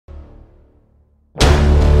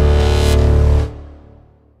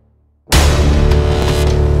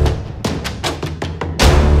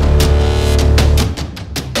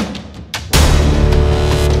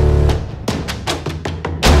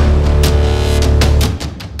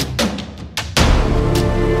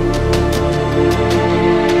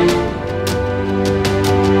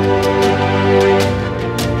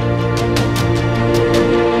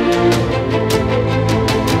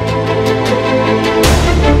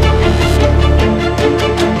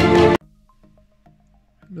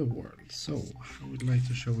So I would like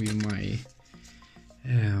to show you my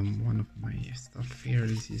one of my stuff here.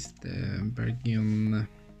 This is the Bergeon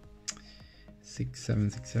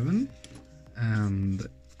 6767, and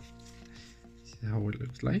this is how it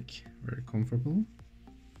looks like. Very comfortable.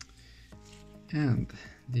 And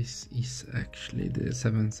this is actually the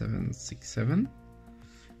 7767.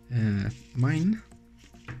 Mine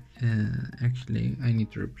actually I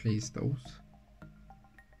need to replace those.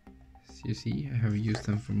 As you see, I have used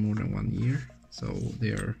them for more than 1 year, so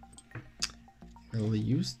they are well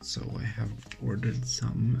used. So I have ordered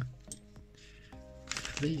some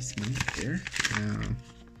replacement there.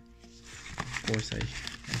 Of course, I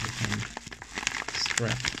have them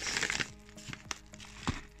strapped.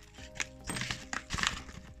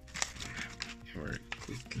 Very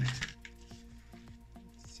quickly.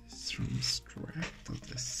 This is from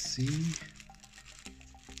strap.sc.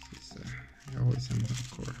 This is always in the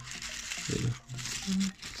core. Really hard.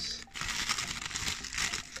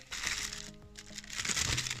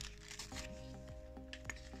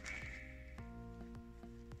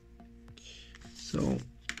 So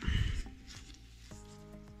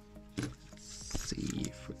let's see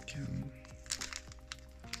if we can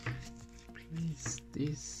place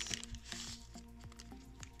this.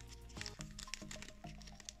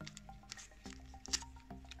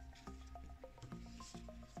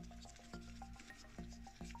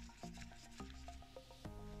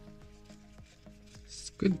 It's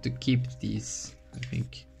good to keep these. I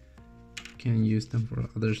think you can use them for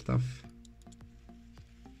other stuff.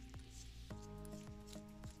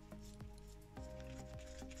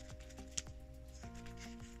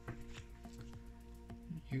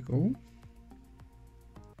 You go.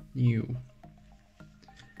 New.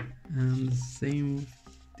 And same with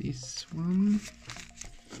this one.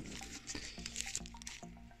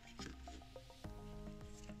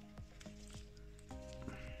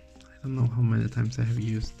 I don't know how many times I have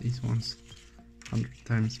used these ones. 100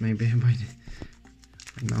 times maybe by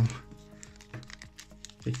now.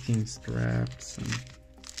 15 straps and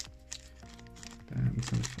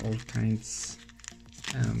bands of all kinds.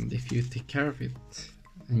 And if you take care of it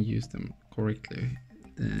and use them correctly,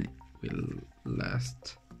 then it will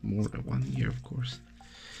last more than 1 year, of course.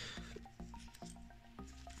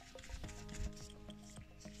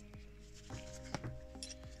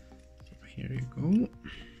 So here you go.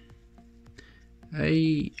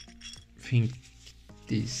 I think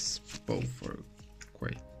these both are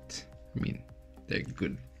quite, they're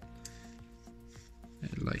good. I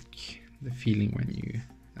like the feeling when you,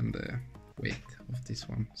 and the weight of these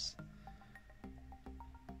ones.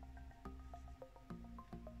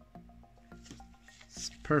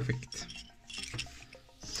 It's perfect.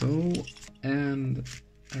 So, and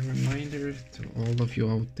a reminder to all of you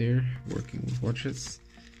out there working with watches,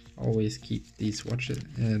 always keep these watches,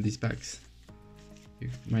 these bags. You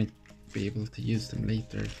might be able to use them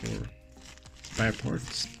later for spare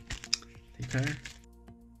parts. Take care.